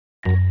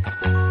Forget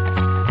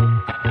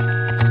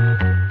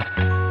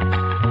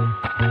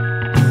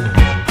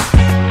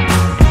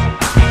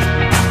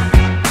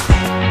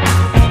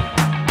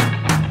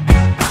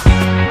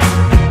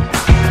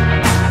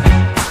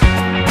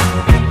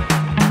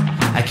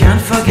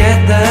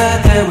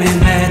the day we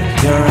met,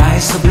 your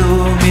eyes so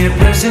blue, me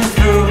piercing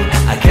through.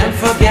 I can't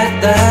forget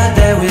the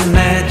day we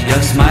met,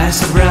 your smile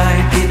so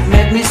bright, it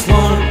made me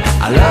swoon.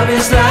 Our love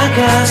is like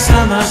a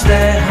summer's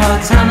day,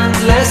 hot and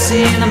endless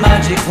in a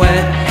magic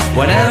way.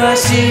 Whenever I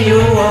see you,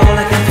 all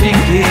I can think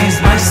is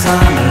my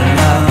summer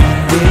love.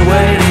 Been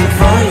waiting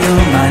for you,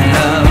 my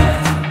love.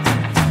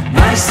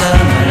 My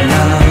summer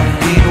love,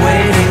 been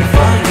waiting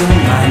for you,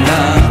 my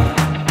love.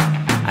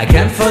 I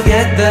can't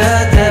forget the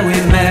day we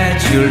met.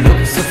 You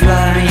look so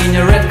fly in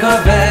your red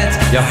Corvette.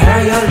 Your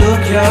hair, your look,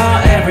 your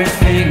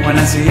everything. When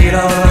I see it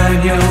all, I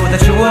knew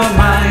that you were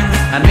mine.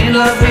 I'm in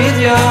love with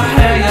your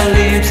hair, your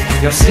lips,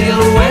 your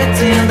silhouette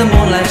in the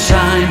moonlight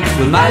shine.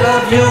 With my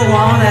love you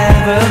won't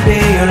ever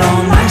be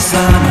alone. My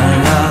summer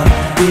love,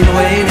 been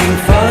waiting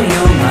for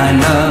you, my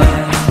love.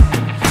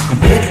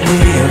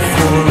 Completely a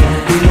fool,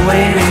 been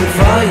waiting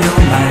for you,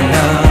 my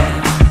love.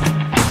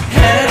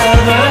 Head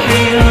over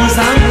heels,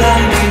 I'm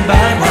blinded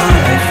by what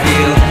I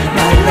feel.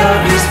 My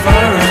love is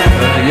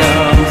forever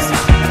yours.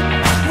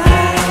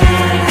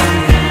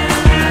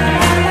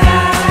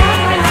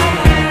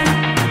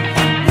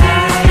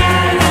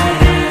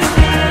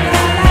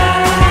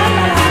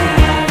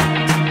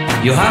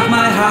 You have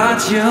my heart,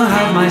 you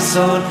have my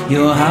soul,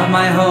 you have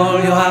my whole,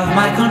 you have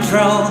my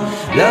control.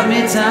 Love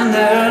me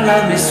tender,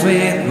 love me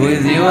sweet,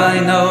 with you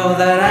I know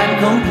that I'm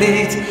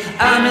complete.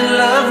 I'm in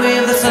love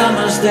with the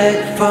summer's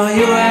day, for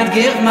you I'd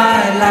give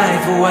my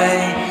life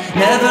away.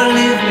 Never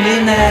leave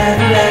me,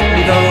 never let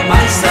me go,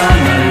 my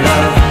summer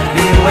love.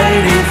 Been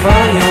waiting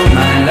for you,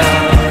 my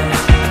love.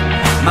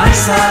 My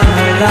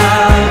summer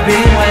love,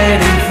 been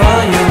waiting for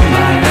you,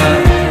 my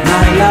love.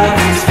 My love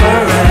is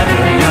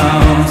forever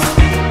yours.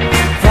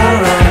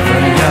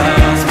 Forever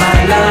yours, my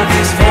love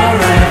is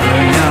forever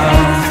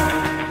yours.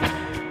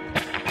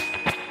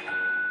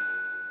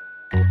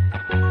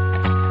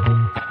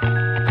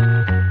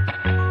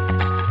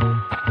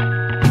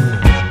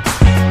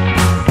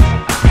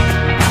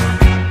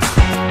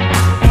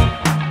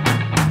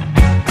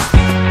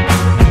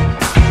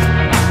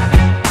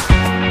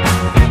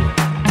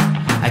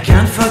 I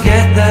can't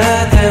forget the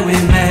day we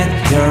met.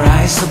 Your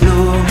eyes so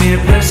blue, me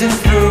piercing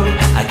through.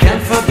 I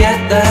can't forget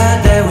the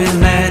day we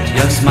met.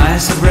 Your smile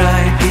so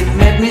bright, it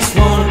made me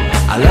swoon.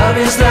 Our love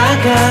is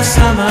like a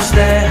summer's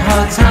day,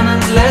 hot and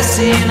endless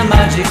in a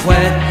magic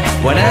way.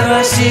 Whenever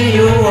I see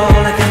you,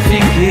 all I can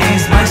think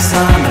is my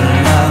summer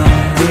love.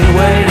 Been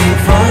waiting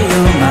for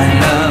you, my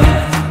love.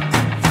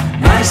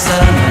 My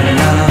summer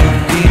love,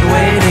 been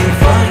waiting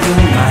for you,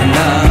 my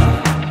love.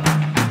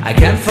 I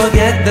can't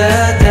forget the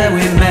day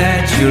we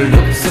met. You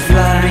look so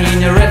fly in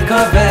your red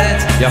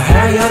Corvette. Your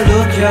hair, your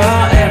look, your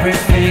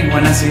everything.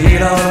 When I see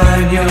it all,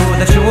 I knew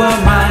that you were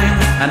mine.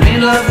 I'm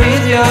in love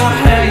with your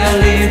hair, your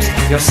lips,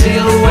 your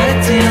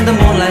silhouette in the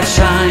moonlight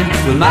shine.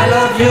 With my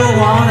love you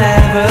won't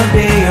ever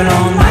be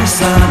alone. My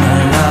summer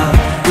love,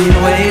 been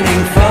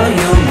waiting for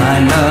you, my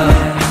love.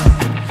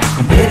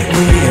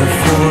 Completely a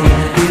fool,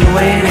 been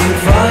waiting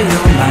for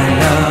you, my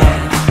love.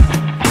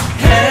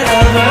 Head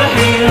over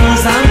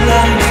heels, I'm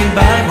blinded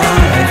by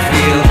what I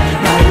feel.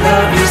 My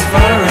love is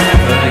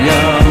forever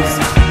yours.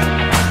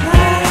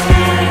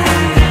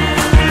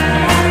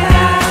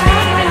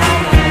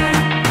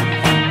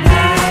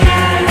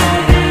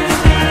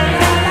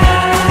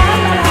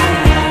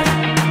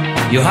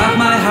 You have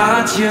my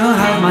heart, you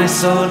have my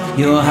soul,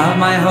 you have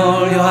my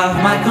whole, you have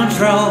my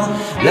control.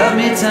 Love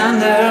me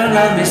tender,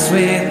 love me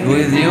sweet,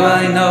 with you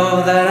I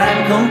know that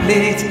I'm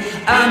complete.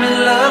 I'm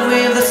in love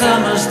with the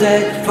summer's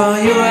day, for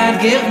you I'd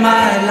give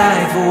my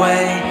life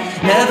away.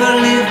 Never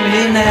leave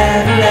me,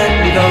 never let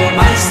me go,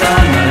 my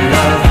summer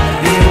love.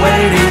 Been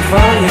waiting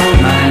for you,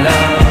 my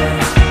love.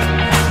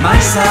 My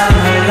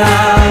summer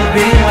love,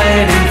 been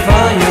waiting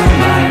for you,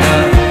 my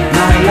love.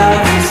 My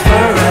love is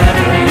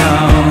forever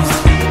yours.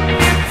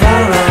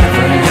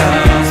 Forever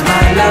yours,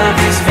 my love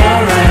is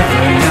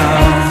forever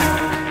yours.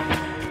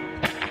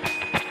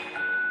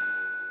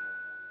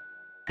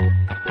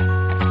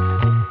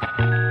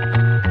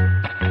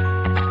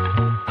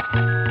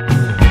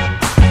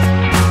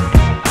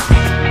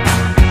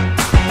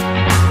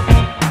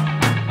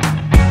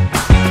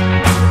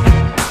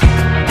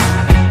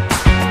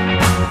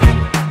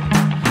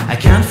 I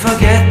can't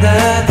forget the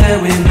day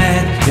we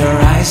met. Your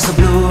eyes so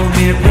blue,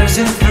 me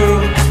piercing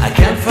through. I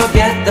can't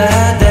forget the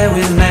day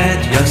we met.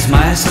 Your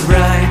smile so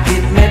bright,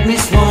 it made me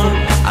swoon.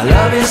 Our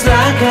love is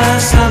like a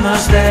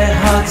summer's day,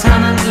 hot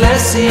and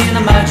endless in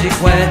a magic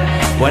way.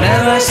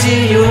 Whenever I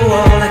see you,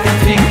 all I can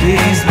think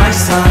is my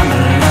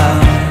summer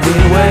love.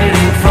 Been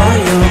waiting for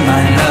you,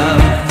 my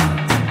love.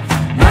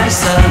 My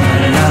summer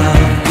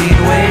love, been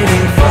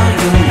waiting for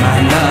you, my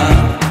love.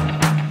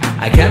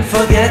 I can't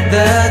forget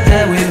the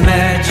day we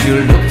met.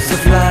 You look so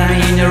fly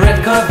in your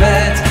red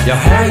Corvette. Your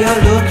hair, your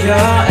look,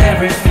 your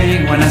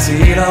everything. When I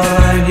see it all,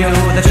 I knew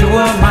that you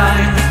were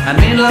mine. I'm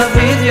in love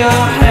with your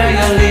hair,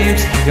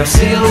 lips, your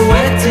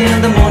silhouette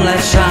in the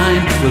moonlight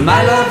shine. With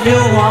my love you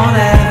won't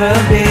ever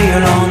be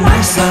alone.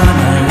 My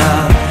summer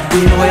love,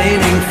 been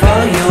waiting for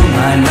you,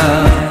 my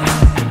love.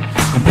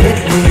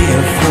 Completely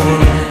a fool,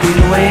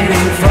 been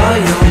waiting for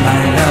you,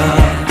 my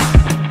love.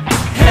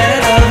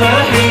 Head over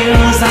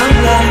heels, I'm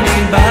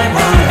blinded by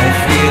what I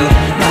feel.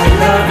 My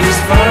love is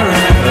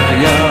forever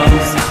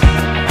yours.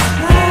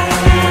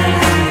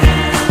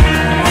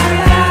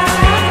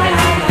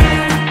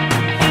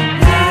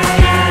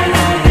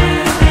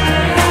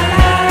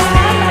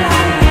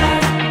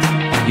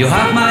 You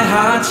have my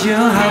heart, you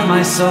have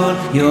my soul,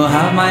 you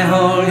have my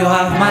whole, you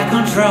have my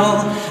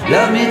control.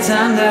 Love me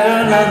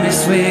tender, love me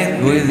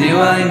sweet, with you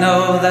I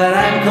know that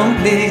I'm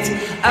complete.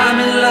 I'm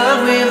in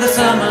love with the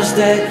summer's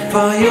day,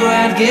 for you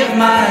I'd give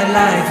my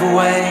life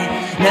away.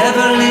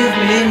 Never leave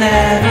me,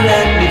 never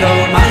let me go,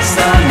 my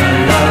summer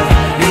love,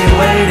 be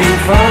waiting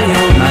for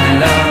you, my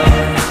love.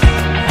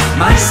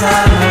 My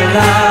summer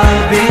love,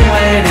 be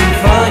waiting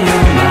for you,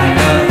 my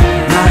love.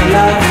 My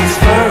love is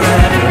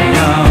forever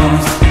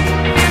yours.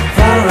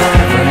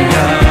 Forever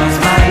yours,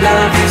 my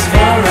love is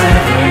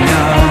forever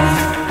yours.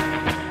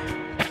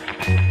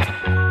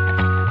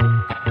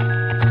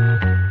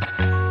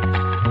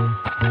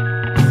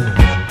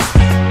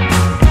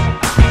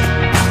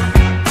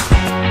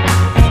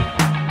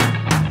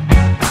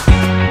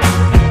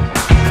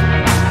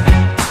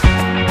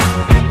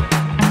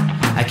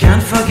 I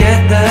can't forget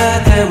the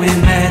day we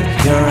met.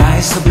 Your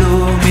eyes so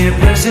blue, me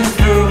piercing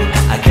through.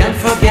 I can't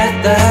forget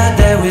the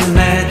day we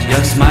met.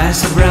 Your smile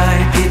so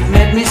bright, it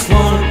made me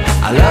swoon.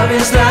 Our love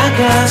is like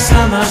a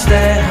summer's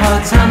day,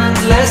 hot and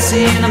endless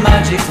in a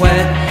magic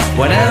way.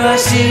 Whenever I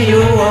see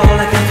you, all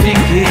I can think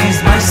is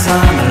my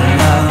summer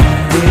love.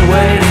 Been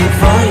waiting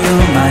for you,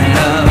 my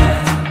love.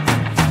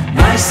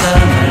 My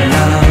summer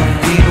love,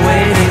 been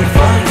waiting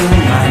for you,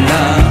 my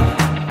love.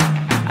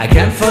 I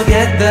can't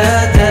forget the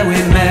day we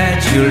met.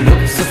 You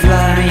look so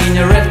fly in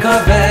your red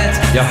Corvette.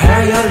 Your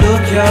hair, your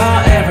look, your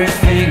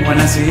everything. When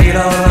I see it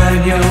all, I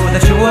knew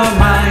that you were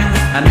mine.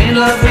 I'm in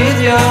love with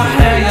your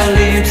hair, your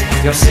lips,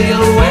 your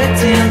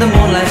silhouette in the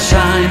moonlight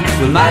shine.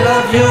 With my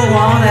love you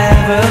won't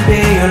ever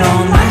be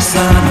alone. My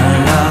summer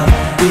love,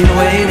 been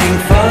waiting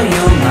for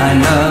you, my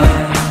love.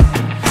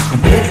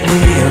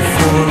 Completely a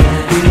fool,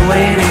 been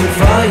waiting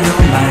for you,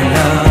 my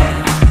love.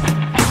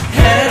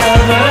 Head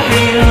over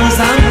heels,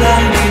 I'm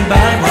blinded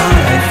by what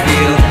I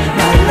feel.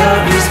 My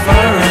love is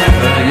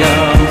forever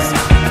yours.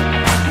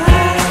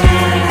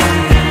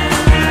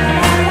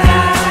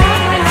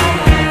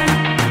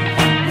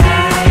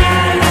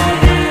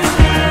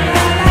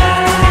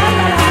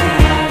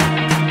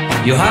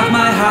 You have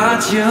my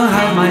heart, you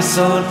have my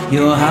soul,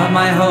 you have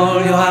my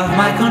whole, you have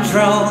my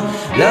control.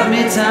 Love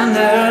me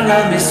tender,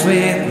 love me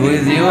sweet,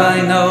 with you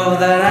I know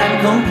that I'm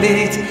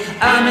complete.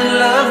 I'm in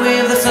love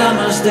with the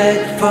summer's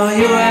day, for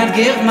you I'd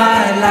give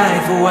my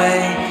life away.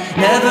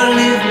 Never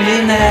leave me,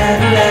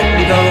 never let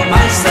me go,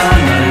 my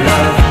summer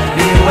love,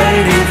 be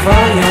waiting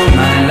for you,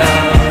 my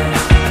love.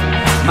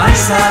 My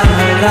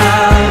summer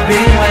love,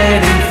 be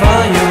waiting for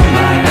you,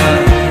 my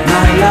love.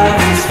 My love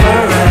is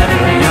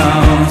forever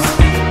yours.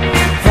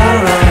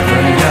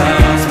 Forever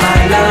yours, my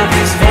love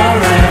is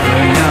forever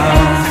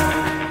yours.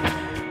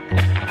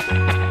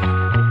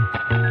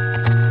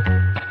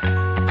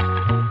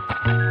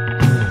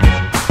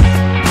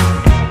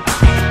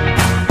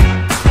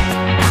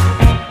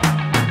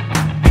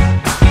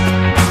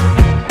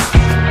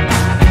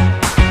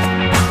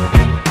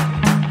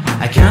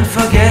 I can't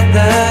forget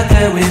the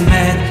day we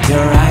met.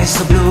 Your eyes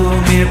so blue,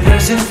 me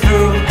piercing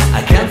through.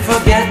 I can't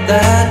forget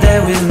the day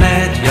we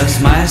met. Your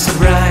smile so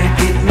bright,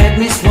 it made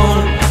me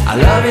swoon. Our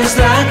love is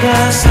like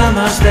a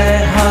summer's day,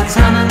 hot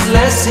and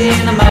endless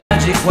in a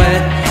magic way.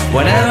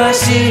 Whenever I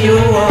see you,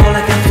 all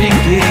I can think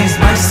is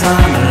my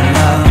summer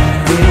love.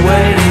 Been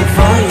waiting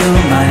for you,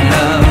 my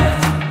love.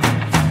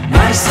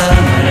 My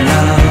summer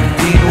love,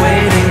 been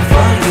waiting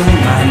for you,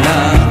 my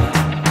love.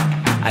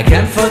 I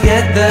can't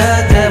forget the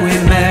day we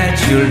met.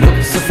 You look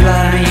so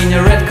fly in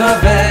your red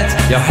Corvette.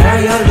 Your hair,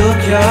 your look,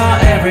 your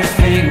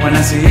everything. When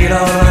I see it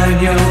all, I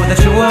knew that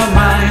you were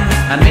mine.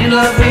 I'm in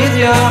love with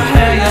your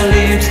hair, your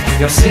lips,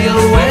 your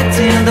silhouette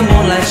in the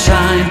moonlight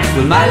shine.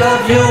 With my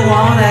love you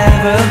won't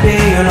ever be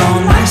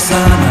alone. My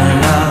summer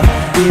love,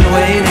 been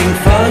waiting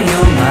for you,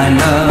 my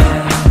love.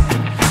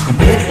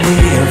 Completely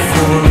a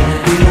fool,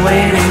 been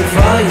waiting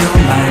for you,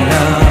 my love.